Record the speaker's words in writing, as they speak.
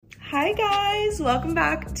Hi guys, welcome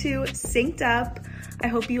back to Synced Up. I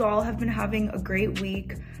hope you all have been having a great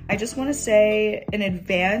week. I just want to say in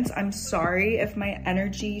advance, I'm sorry if my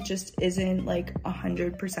energy just isn't like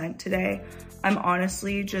 100% today. I'm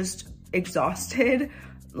honestly just exhausted,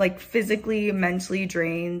 like physically, mentally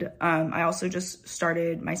drained. I also just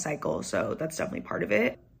started my cycle, so that's definitely part of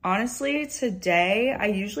it. Honestly, today I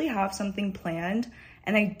usually have something planned,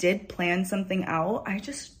 and I did plan something out. I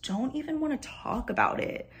just don't even want to talk about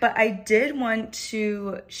it. But I did want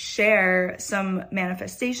to share some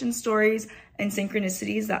manifestation stories and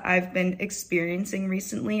synchronicities that I've been experiencing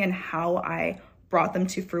recently and how I brought them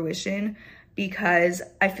to fruition, because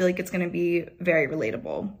I feel like it's going to be very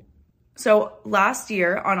relatable. So last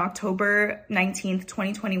year on October 19th,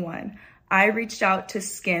 2021, I reached out to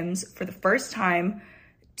Skims for the first time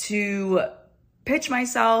to pitch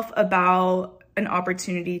myself about an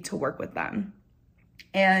opportunity to work with them.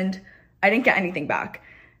 And I didn't get anything back.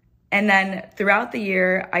 And then throughout the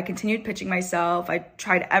year, I continued pitching myself. I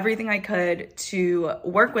tried everything I could to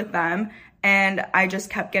work with them, and I just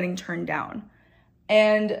kept getting turned down.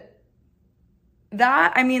 And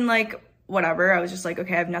that, I mean, like, whatever. I was just like,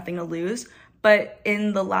 okay, I have nothing to lose. But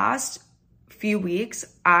in the last few weeks,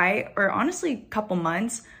 or honestly, couple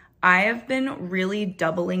months, I have been really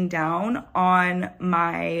doubling down on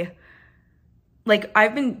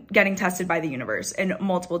I've been getting tested by the universe in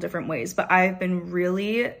multiple different ways, but I've been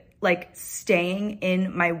really staying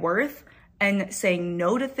in my worth and saying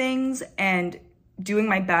no to things and doing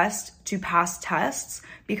my best to pass tests,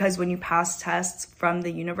 because when you pass tests from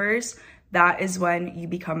the universe, that is when you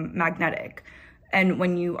become magnetic. And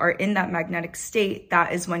when you are in that magnetic state,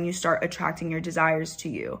 that is when you start attracting your desires to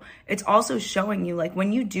you. It's also showing you,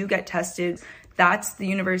 when you do get tested, that's the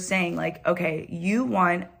universe saying, okay, you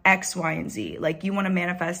want X, Y, and Z. You want to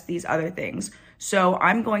manifest these other things. So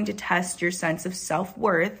I'm going to test your sense of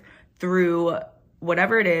self-worth through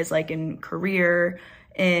whatever it is, in career,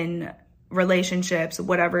 in relationships,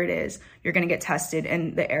 whatever it is. You're going to get tested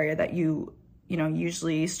in the area that you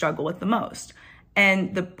usually struggle with the most.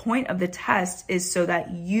 And the point of the test is so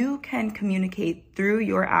that you can communicate through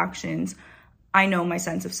your actions, I know my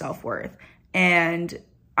sense of self-worth, and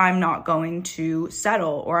I'm not going to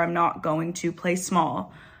settle, or I'm not going to play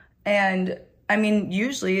small. And I mean,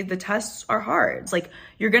 usually the tests are hard.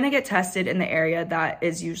 You're going to get tested in the area that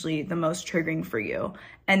is usually the most triggering for you.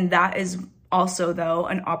 And that is also, though,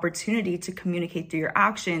 an opportunity to communicate through your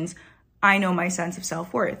actions, I know my sense of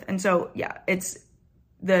self-worth. And so, yeah,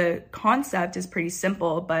 the concept is pretty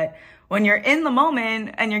simple, but when you're in the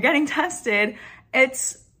moment and you're getting tested,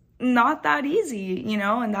 it's not that easy,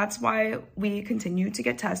 and that's why we continue to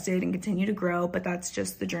get tested and continue to grow, but that's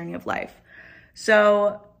just the journey of life.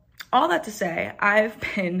 So all that to say, I've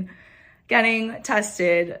been getting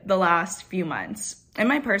tested the last few months in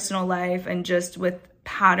my personal life, and just with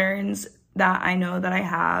patterns that I know that I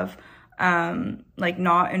have,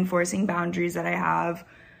 not enforcing boundaries that I have,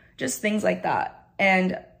 just things like that.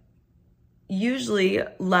 And usually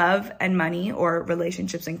love and money, or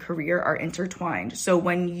relationships and career, are intertwined. So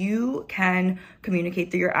when you can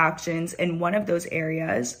communicate through your actions in one of those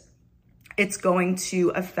areas, it's going to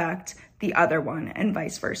affect the other one, and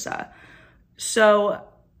vice versa. So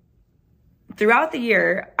throughout the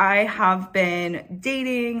year, I have been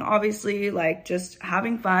dating, obviously, just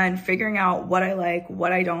having fun, figuring out what I like,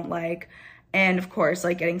 what I don't like, and of course,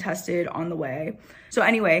 getting tested on the way. So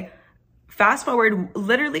anyway, fast forward,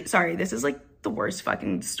 literally, sorry, this is the worst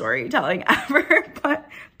fucking storytelling ever, but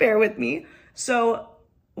bear with me. So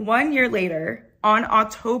 1 year later, on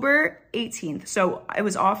October 18th, so I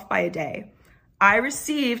was off by a day, I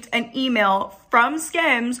received an email from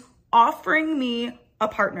Skims offering me a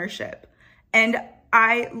partnership. And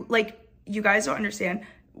you guys don't understand,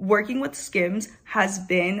 working with Skims has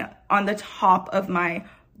been on the top of my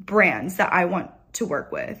brands that I want to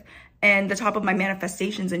work with, and the top of my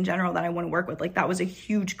manifestations in general that I want to work with. That was a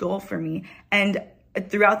huge goal for me. And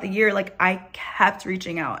throughout the year, I kept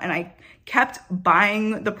reaching out, and I kept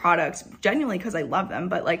buying the products genuinely because I love them.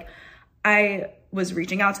 But I was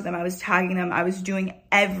reaching out to them. I was tagging them. I was doing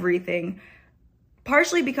everything,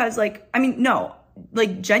 partially because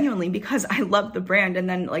genuinely because I love the brand. And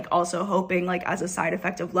then also hoping as a side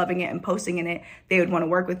effect of loving it and posting in it, they would want to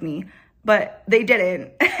work with me, but they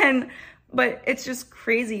didn't. But it's just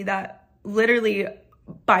crazy that literally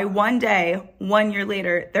by one day, 1 year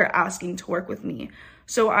later, they're asking to work with me.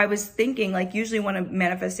 So I was thinking, usually when a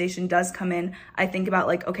manifestation does come in, I think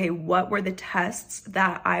about okay, what were the tests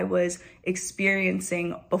that I was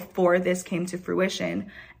experiencing before this came to fruition,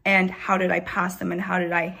 and how did I pass them, and how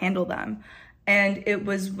did I handle them? And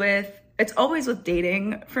it's always with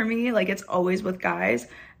dating for me, it's always with guys.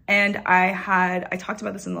 And I talked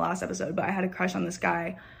about this in the last episode, but I had a crush on this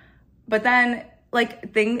guy. But then like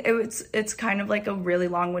it's kind of like a really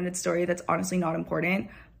long-winded story that's honestly not important.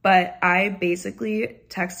 But I basically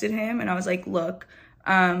texted him and I was like, look,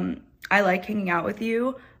 I like hanging out with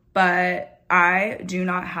you, but I do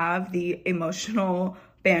not have the emotional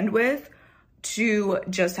bandwidth to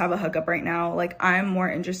just have a hookup right now. Like, I'm more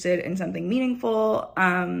interested in something meaningful.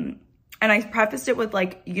 And I prefaced it with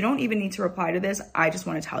like, you don't even need to reply to this. I just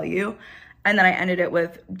want to tell you. And then I ended it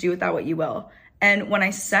with, do with that what you will. And when I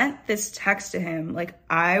sent this text to him, like,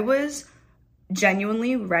 I was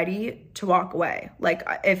genuinely ready to walk away. Like,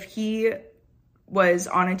 if he was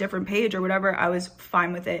on a different page or whatever, I was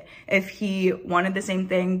fine with it. If he wanted the same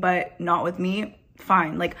thing but not with me,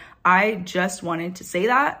 fine. Like, I just wanted to say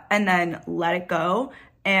that and then let it go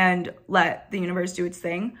and let the universe do its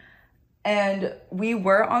thing. And we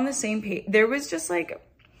were on the same page. There was just like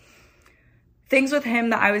things with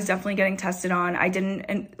him that I was definitely getting tested on. I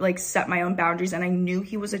didn't like set my own boundaries, and I knew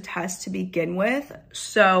he was a test to begin with.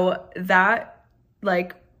 So that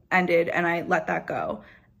like ended and I let that go.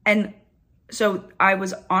 And so I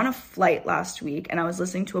was on a flight last week and I was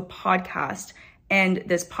listening to a podcast, and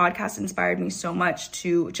this podcast inspired me so much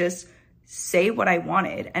to just say what I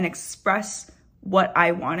wanted and express what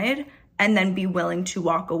I wanted, and then be willing to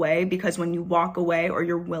walk away, because when you walk away or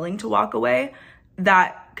you're willing to walk away,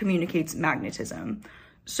 that communicates magnetism.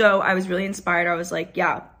 So I was really inspired. I was like,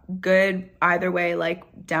 yeah, good either way, like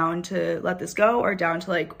down to let this go or down to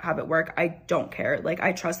like have it work. I don't care. Like,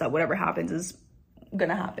 I trust that whatever happens is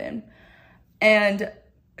gonna happen. And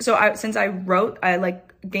so since I wrote, I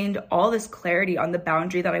like gained all this clarity on the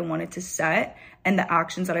boundary that I wanted to set and the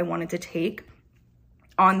actions that I wanted to take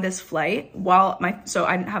on this flight so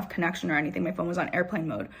I didn't have connection or anything. My phone was on airplane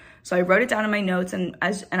mode. So I wrote it down in my notes, and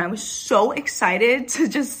I was so excited to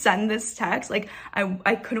just send this text. Like,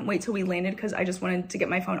 I couldn't wait till we landed because I just wanted to get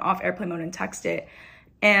my phone off airplane mode and text it.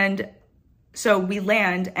 And so we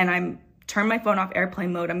land and I'm turn my phone off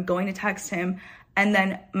airplane mode. I'm going to text him. And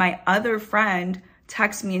then my other friend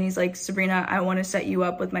texts me and he's like, Sabrina, I want to set you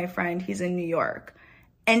up with my friend. He's in New York.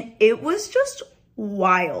 And it was just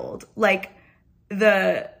wild. Like,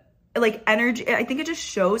 the energy, I think it just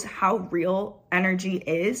shows how real energy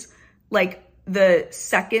is. Like, the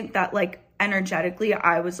second that like energetically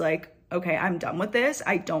I was like, okay, I'm done with this,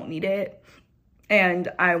 I don't need it, and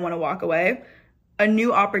I want to walk away, a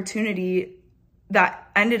new opportunity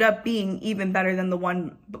that ended up being even better than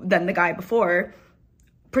the guy before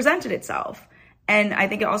presented itself. And I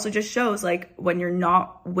think it also just shows, like, when you're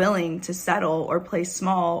not willing to settle or play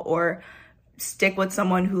small or stick with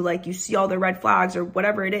someone who, like, you see all the red flags or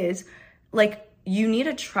whatever it is, like, you need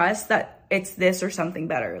to trust that it's this or something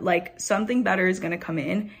better. Like, something better is going to come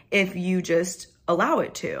in if you just allow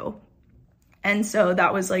it to. And so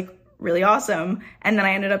that was like really awesome. And then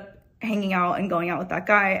I ended up hanging out and going out with that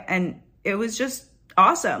guy, and it was just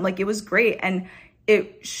awesome. Like, it was great. And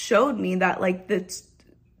it showed me that, like, the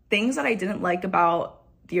things that I didn't like about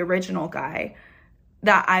the original guy,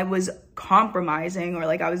 that I was compromising or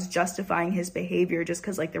like I was justifying his behavior just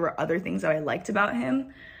because like there were other things that I liked about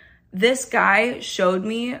him. This guy showed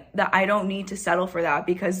me that I don't need to settle for that,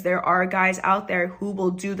 because there are guys out there who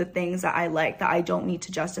will do the things that I like, that I don't need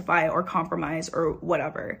to justify or compromise or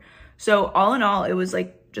whatever. So all in all, it was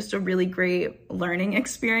like just a really great learning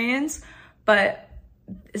experience. But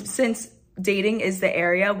since dating is the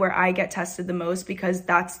area where I get tested the most, because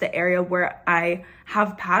that's the area where I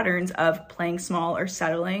have patterns of playing small or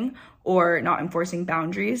settling or not enforcing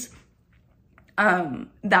boundaries,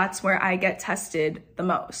 that's where I get tested the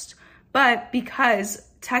most. But because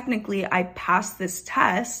technically I passed this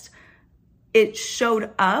test, it showed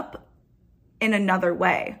up in another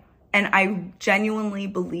way. And I genuinely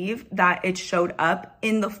believe that it showed up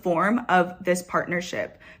in the form of this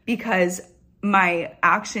partnership, because my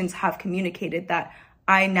actions have communicated that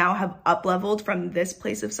I now have up-leveled from this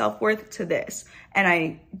place of self-worth to this. And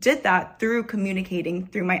I did that through communicating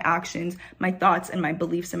through my actions, my thoughts, and my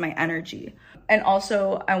beliefs and my energy. And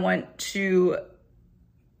also I want you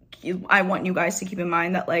guys to keep in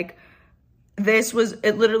mind that, like,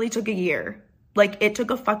 it literally took a year. Like, it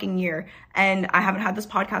took a fucking year. And I haven't had this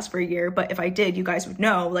podcast for a year, but if I did, you guys would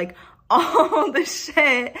know, like, all the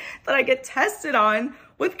shit that I get tested on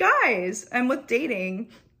with guys and with dating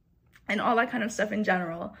and all that kind of stuff in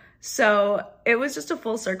general. So it was just a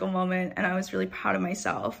full circle moment, and I was really proud of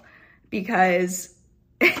myself because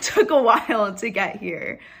it took a while to get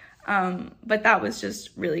here. But that was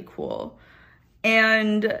just really cool.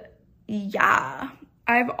 And yeah,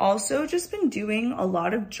 I've also just been doing a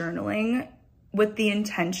lot of journaling with the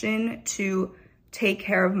intention to take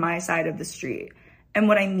care of my side of the street. And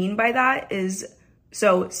what I mean by that is,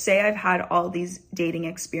 so say I've had all these dating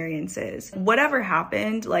experiences, whatever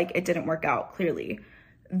happened, like it didn't work out clearly.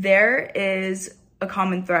 There is a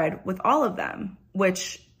common thread with all of them,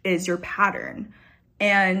 which is your pattern.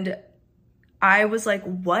 And I was like,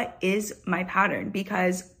 what is my pattern?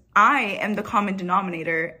 Because I am the common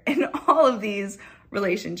denominator in all of these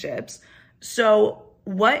relationships. So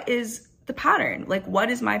what is the pattern? Like, what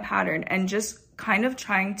is my pattern? And just kind of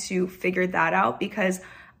trying to figure that out, because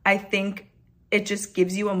I think it just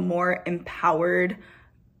gives you a more empowered,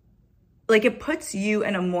 like it puts you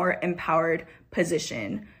in a more empowered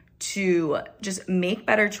position to just make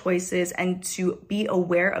better choices and to be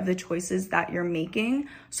aware of the choices that you're making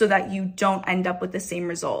so that you don't end up with the same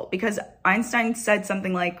result. Because Einstein said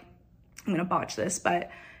something like, I'm gonna botch this, but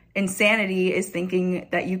insanity is thinking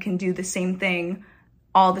that you can do the same thing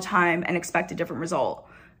all the time and expect a different result.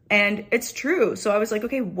 And it's true. So I was like,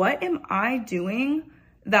 okay, what am I doing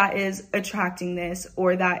that is attracting this,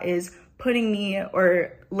 or that is putting me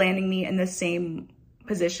or landing me in the same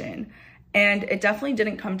position? And it definitely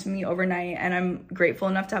didn't come to me overnight. And I'm grateful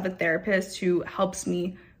enough to have a therapist who helps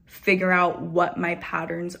me figure out what my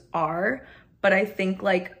patterns are. But I think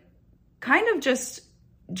like kind of just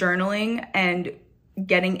journaling and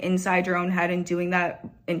getting inside your own head and doing that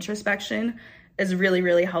introspection is really,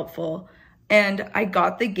 really helpful. And I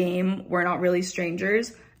got the game We're Not Really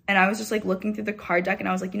Strangers. And I was just like looking through the card deck and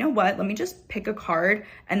I was like, you know what? Let me just pick a card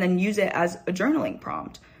and then use it as a journaling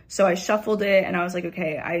prompt. So I shuffled it and I was like,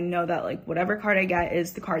 okay, I know that like whatever card I get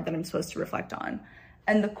is the card that I'm supposed to reflect on.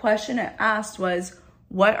 And the question it asked was,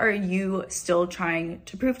 what are you still trying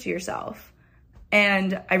to prove to yourself?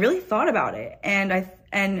 And I really thought about it.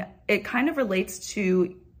 And it kind of relates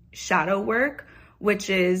to shadow work, which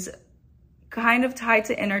is kind of tied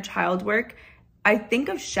to inner child work. I think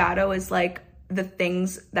of shadow as like the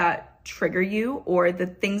things that trigger you, or the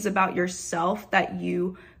things about yourself that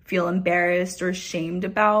you feel embarrassed or ashamed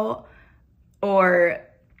about. Or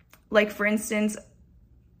like, for instance,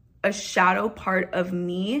 a shadow part of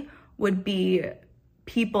me would be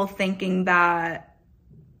people thinking that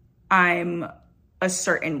I'm a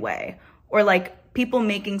certain way, or like people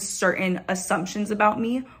making certain assumptions about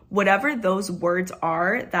me. Whatever those words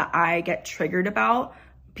are that I get triggered about,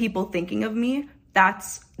 people thinking of me,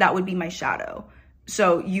 that would be my shadow.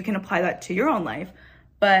 So you can apply that to your own life.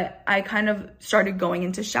 But I kind of started going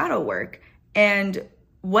into shadow work. And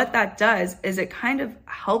what that does is it kind of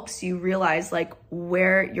helps you realize like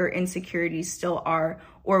where your insecurities still are,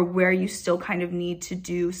 or where you still kind of need to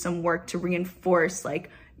do some work to reinforce like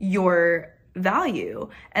your value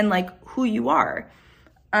and like who you are.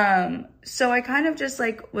 So I kind of just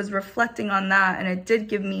like was reflecting on that, and it did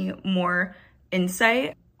give me more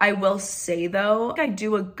insight. I will say though, I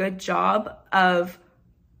do a good job of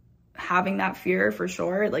having that fear for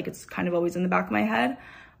sure. Like it's kind of always in the back of my head,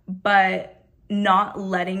 but not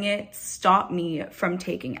letting it stop me from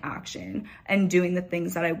taking action and doing the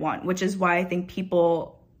things that I want, which is why I think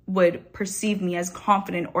people would perceive me as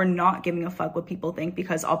confident or not giving a fuck what people think,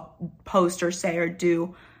 because I'll post or say or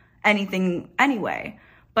do anything anyway.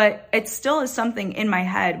 But it still is something in my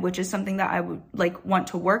head, which is something that I would like want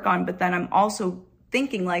to work on. But then I'm also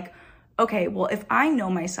thinking like, okay, well, if I know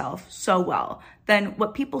myself so well, then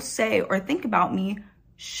what people say or think about me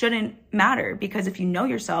shouldn't matter. Because if you know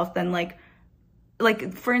yourself, then like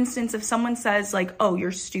for instance, if someone says like, oh,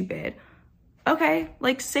 you're stupid. Okay,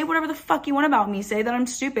 like say whatever the fuck you want about me. Say that I'm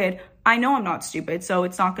stupid. I know I'm not stupid, so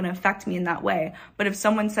it's not going to affect me in that way. But if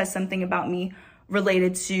someone says something about me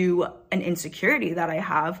related to an insecurity that I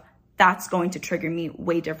have, that's going to trigger me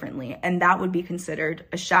way differently. And that would be considered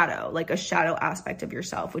a shadow, like a shadow aspect of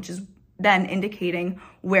yourself, which is then indicating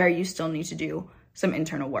where you still need to do some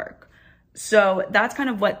internal work. So that's kind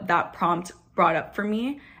of what that prompt brought up for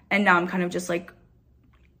me. And now I'm kind of just like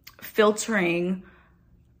filtering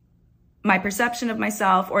my perception of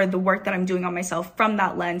myself or the work that I'm doing on myself from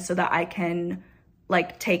that lens so that I can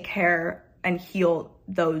like take care and heal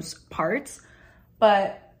those parts.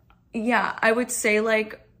 But yeah, I would say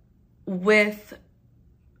like with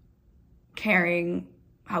caring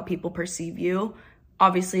how people perceive you,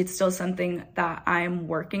 obviously it's still something that I'm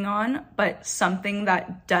working on, but something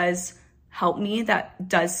that does help me, that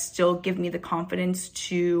does still give me the confidence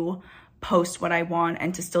to post what I want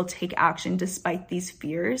and to still take action despite these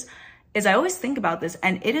fears, is I always think about this,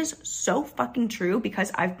 and it is so fucking true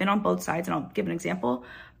because I've been on both sides, and I'll give an example,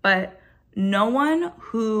 but no one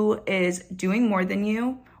who is doing more than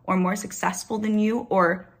you or more successful than you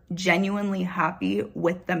or genuinely happy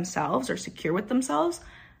with themselves or secure with themselves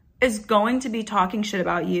is going to be talking shit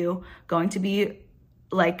about you, going to be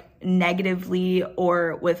like negatively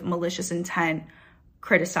or with malicious intent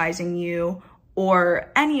criticizing you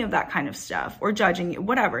or any of that kind of stuff, or judging you,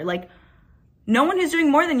 whatever. Like, no one who's doing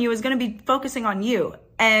more than you is going to be focusing on you.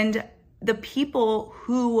 And the people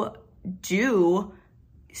who do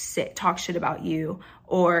talk shit about you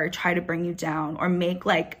or try to bring you down or make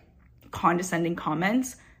like condescending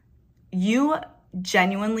comments, you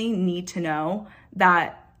genuinely need to know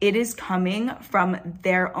that it is coming from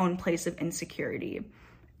their own place of insecurity.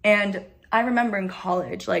 And I remember in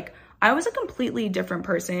college, like, I was a completely different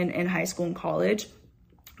person in high school and college,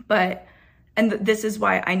 this is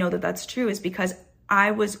why I know that that's true, is because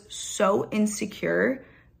I was so insecure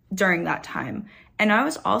during that time. And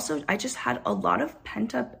I just had a lot of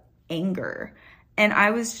pent up anger, and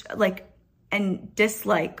I was like, and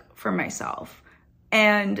dislike for myself.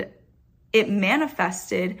 And it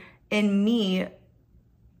manifested in me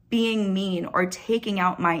being mean or taking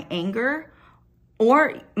out my anger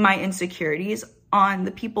or my insecurities on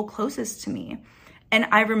the people closest to me. And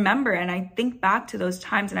I remember, and I think back to those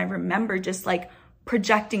times, and I remember just like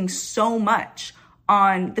projecting so much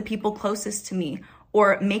on the people closest to me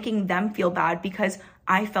or making them feel bad because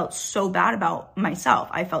I felt so bad about myself.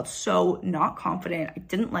 I felt so not confident. I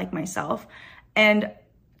didn't like myself. And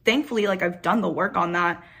thankfully, like, I've done the work on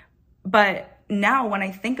that. But now when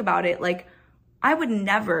I think about it, like, I would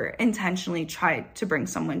never intentionally try to bring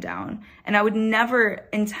someone down. And I would never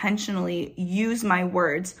intentionally use my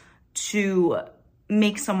words to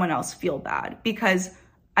make someone else feel bad, because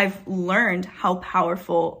I've learned how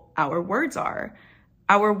powerful our words are.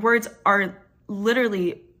 Our words are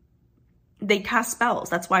literally, they cast spells.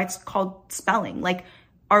 That's why it's called spelling. Like,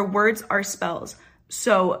 our words are spells.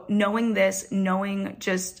 So knowing this, knowing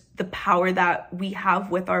just the power that we have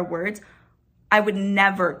with our words, I would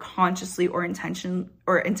never consciously or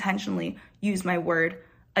intentionally use my word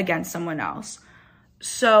against someone else.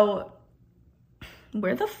 So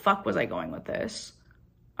where the fuck was I going with this?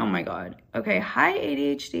 Oh my God. Okay. Hi,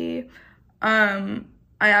 ADHD. I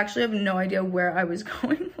actually have no idea where I was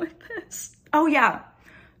going with this. Oh yeah.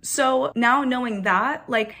 So now knowing that,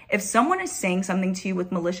 like, if someone is saying something to you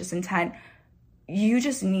with malicious intent, you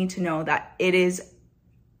just need to know that it is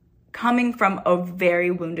coming from a very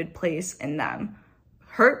wounded place in them.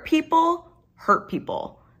 Hurt people.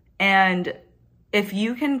 And if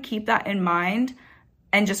you can keep that in mind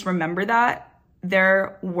and just remember that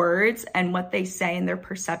their words and what they say and their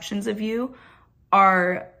perceptions of you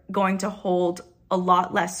are going to hold a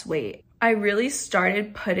lot less weight. I really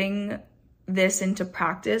started putting this into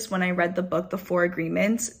practice when I read the book, The 4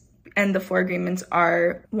 Agreements. And the 4 agreements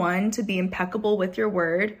are: 1, to be impeccable with your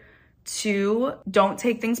word; 2, don't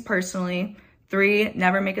take things personally; 3,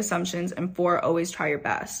 never make assumptions; and 4, always try your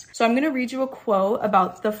best. So I'm going to read you a quote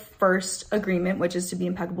about the first agreement, which is to be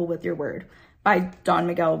impeccable with your word, by Don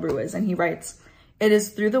Miguel Ruiz. And he writes, "It is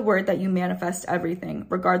through the word that you manifest everything.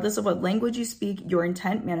 Regardless of what language you speak, your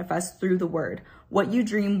intent manifests through the word. What you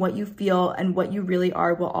dream, what you feel, and what you really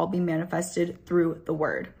are will all be manifested through the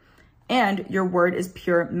word. And your word is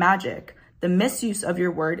pure magic. The misuse of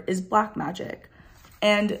your word is black magic."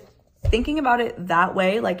 And thinking about it that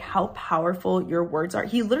way, like how powerful your words are.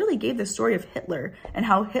 He literally gave the story of Hitler and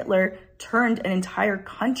how Hitler turned an entire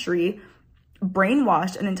country,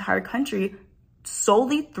 brainwashed an entire country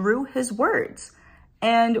solely through his words.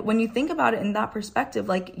 And when you think about it in that perspective,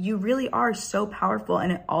 like, you really are so powerful,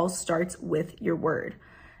 and it all starts with your word.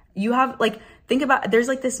 You have, like, think about, there's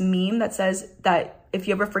like this meme that says that if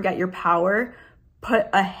you ever forget your power, put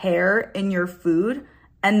a hair in your food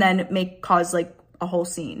and then cause like a whole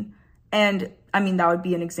scene. And I mean, that would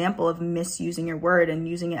be an example of misusing your word and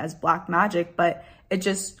using it as black magic, but it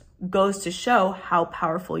just goes to show how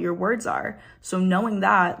powerful your words are. So knowing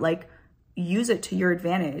that, like, use it to your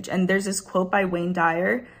advantage. And there's this quote by Wayne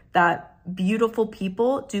Dyer that beautiful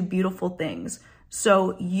people do beautiful things.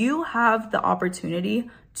 So you have the opportunity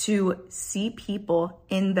to see people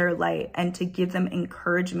in their light and to give them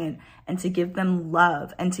encouragement and to give them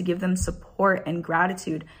love and to give them support and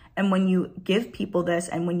gratitude. And when you give people this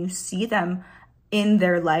and when you see them in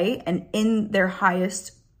their light and in their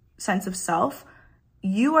highest sense of self,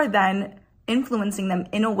 you are then influencing them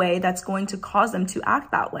in a way that's going to cause them to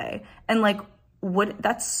act that way. And like,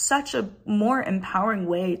 that's such a more empowering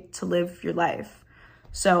way to live your life.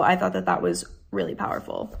 So I thought that that was really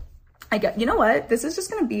powerful. You know what? This is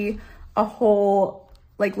just going to be a whole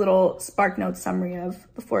like little Spark Notes summary of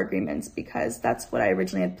the 4 agreements, because that's what I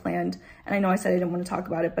originally had planned. And I know I said I didn't want to talk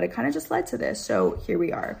about it, but it kind of just led to this. So here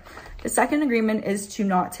we are. The second agreement is to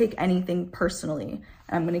not take anything personally.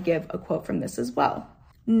 And I'm going to give a quote from this as well.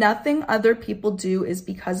 "Nothing other people do is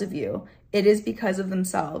because of you. It is because of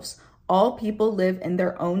themselves. All people live in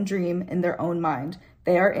their own dream, in their own mind.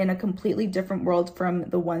 They are in a completely different world from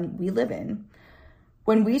the one we live in.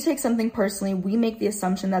 When we take something personally, we make the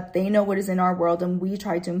assumption that they know what is in our world and we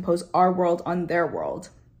try to impose our world on their world.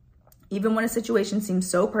 Even when a situation seems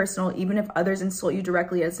so personal, even if others insult you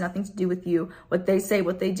directly, it has nothing to do with you. What they say,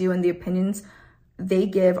 what they do, and the opinions they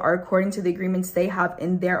give are according to the agreements they have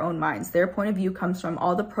in their own minds. Their point of view comes from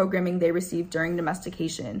all the programming they received during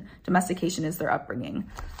domestication. Domestication is their upbringing.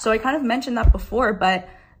 So I kind of mentioned that before, but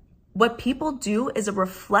what people do is a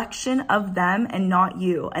reflection of them and not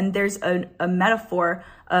you. And there's a metaphor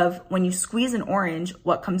of when you squeeze an orange,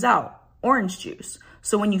 what comes out? Orange juice.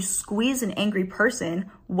 So when you squeeze an angry person,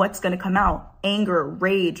 what's going to come out? Anger,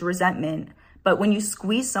 rage, resentment. But when you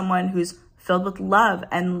squeeze someone who's filled with love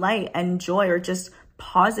and light and joy or just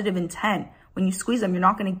positive intent, when you squeeze them, you're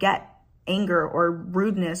not going to get anger or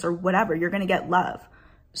rudeness or whatever. You're going to get love.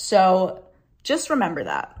 So just remember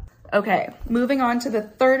that. Okay, moving on to the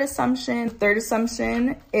third assumption. Third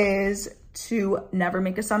assumption is to never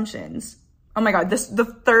make assumptions. Oh my God, the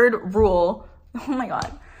third rule. Oh my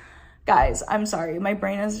God. Guys, I'm sorry. My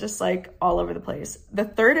brain is just like all over the place. The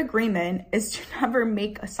third agreement is to never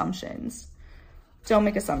make assumptions. Don't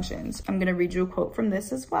make assumptions. I'm going to read you a quote from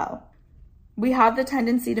this as well. We have the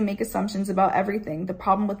tendency to make assumptions about everything. The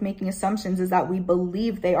problem with making assumptions is that we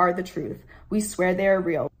believe they are the truth. We swear they are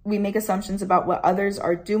real. We make assumptions about what others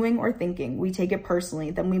are doing or thinking. We take it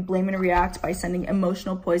personally. Then we blame and react by sending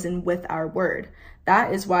emotional poison with our word.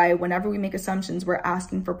 That is why whenever we make assumptions, we're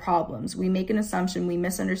asking for problems. We make an assumption, we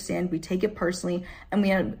misunderstand, we take it personally,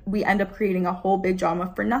 and we end up creating a whole big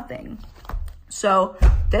drama for nothing. So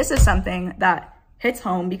this is something that hits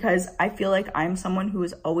home because I feel like I'm someone who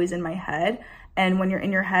is always in my head. And when you're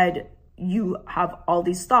in your head, you have all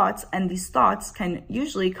these thoughts, and these thoughts can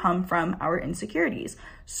usually come from our insecurities.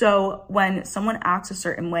 So when someone acts a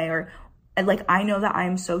certain way, or like, I know that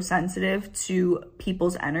I'm so sensitive to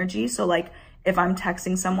people's energy. So like if I'm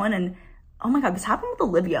texting someone and, oh my God, this happened with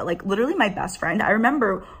Olivia, like literally my best friend. I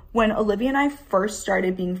remember when Olivia and I first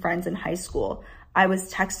started being friends in high school, I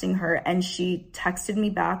was texting her and she texted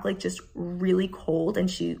me back like just really cold,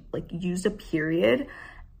 and she like used a period.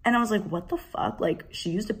 And I was like, what the fuck? Like she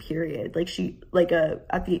used a period, like she like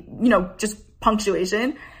at the, you know, just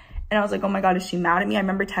punctuation. And I was like, oh my God, is she mad at me? I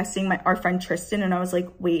remember texting our friend Tristan, and I was like,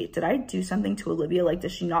 wait, did I do something to Olivia? Like,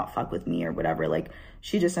 does she not fuck with me or whatever? Like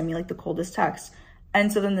she just sent me like the coldest text.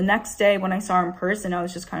 And so then the next day when I saw her in person, I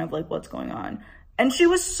was just kind of like, what's going on? And she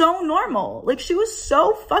was so normal. Like she was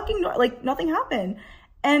so fucking like nothing happened.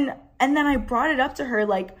 And then I brought it up to her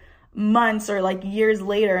like months or like years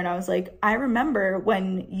later. And I was like, I remember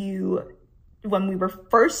when we were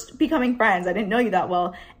first becoming friends, I didn't know you that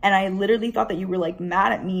well. And I literally thought that you were like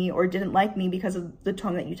mad at me or didn't like me because of the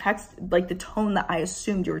tone that you texted, like the tone that I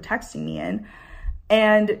assumed you were texting me in.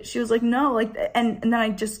 And she was like, no, like, and then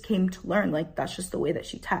I just came to learn, like, that's just the way that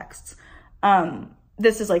she texts.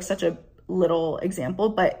 This is like such a little example,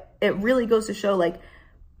 but it really goes to show like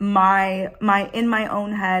my in my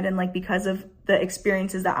own head, and like because of the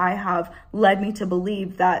experiences that I have led me to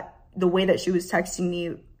believe that the way that she was texting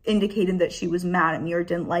me indicated that she was mad at me or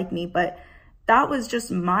didn't like me. But that was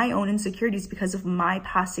just my own insecurities because of my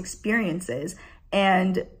past experiences,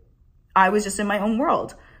 and I was just in my own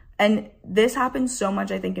world. And this happens so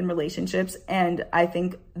much, I think, in relationships. And I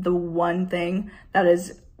think the one thing that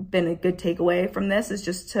has been a good takeaway from this is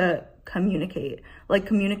just to communicate. Like,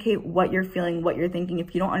 communicate what you're feeling, what you're thinking.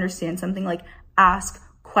 If you don't understand something, like, ask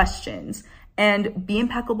questions and be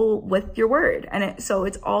impeccable with your word. And so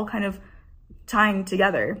it's all kind of tying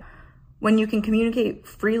together. When you can communicate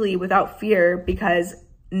freely without fear, because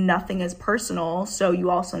nothing is personal. So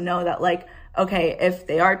you also know that, like, okay, if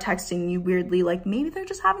they are texting you weirdly, like maybe they're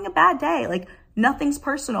just having a bad day, like nothing's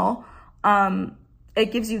personal.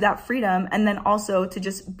 It gives you that freedom. And then also to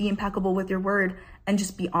just be impeccable with your word and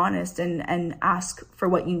just be honest and ask for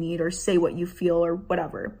what you need or say what you feel or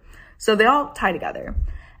whatever. So they all tie together.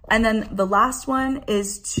 And then the last one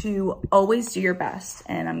is to always do your best.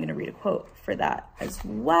 And I'm going to read a quote for that as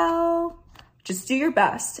well. Just do your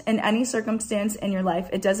best in any circumstance in your life.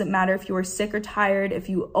 It doesn't matter if you are sick or tired. If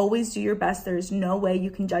you always do your best, there is no way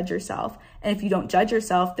you can judge yourself. And if you don't judge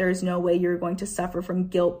yourself, there is no way you're going to suffer from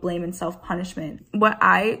guilt, blame, and self-punishment. What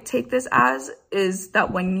I take this as is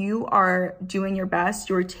that when you are doing your best,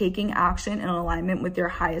 you're taking action in alignment with your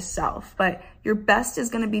highest self. But your best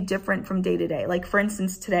is going to be different from day to day. Like, for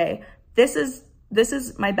instance, today, this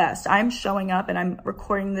is my best. I'm showing up and I'm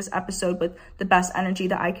recording this episode with the best energy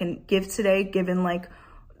that I can give today, given like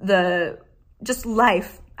the just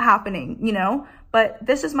life happening, you know, but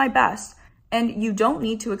this is my best. And you don't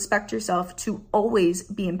need to expect yourself to always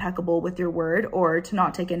be impeccable with your word, or to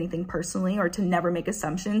not take anything personally, or to never make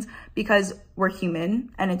assumptions, because we're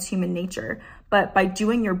human and it's human nature. But by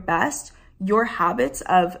doing your best, your habits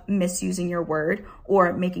of misusing your word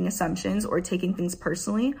or making assumptions or taking things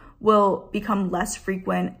personally will become less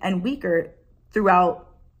frequent and weaker throughout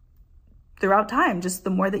time, just the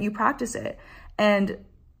more that you practice it. And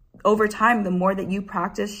over time, the more that you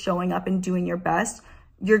practice showing up and doing your best,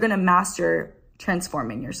 you're going to master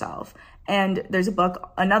transforming yourself. And there's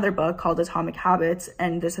another book called Atomic Habits,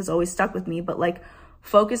 and this has always stuck with me, but like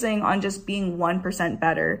focusing on just being 1%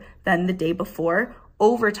 better than the day before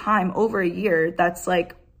over time, over a year, that's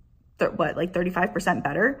like, like 35%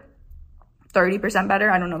 better, 30% better.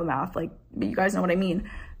 I don't know the math, like, but you guys know what I mean.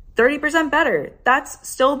 30% better. That's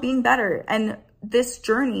still being better. And this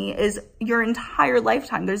journey is your entire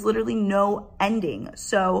lifetime. There's literally no ending.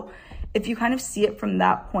 So if you kind of see it from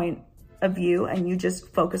that point of view and you just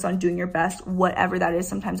focus on doing your best, whatever that is,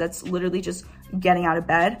 sometimes that's literally just getting out of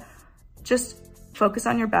bed, just focus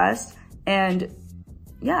on your best, and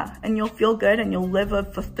yeah, and you'll feel good and you'll live a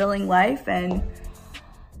fulfilling life. And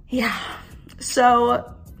yeah,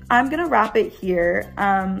 so I'm gonna wrap it here.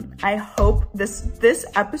 I hope this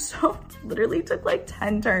episode literally took like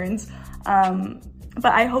 10 turns, but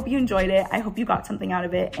I hope you enjoyed it. I hope you got something out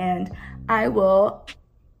of it, and I will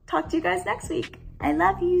talk to you guys next week. I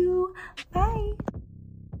love you. Bye.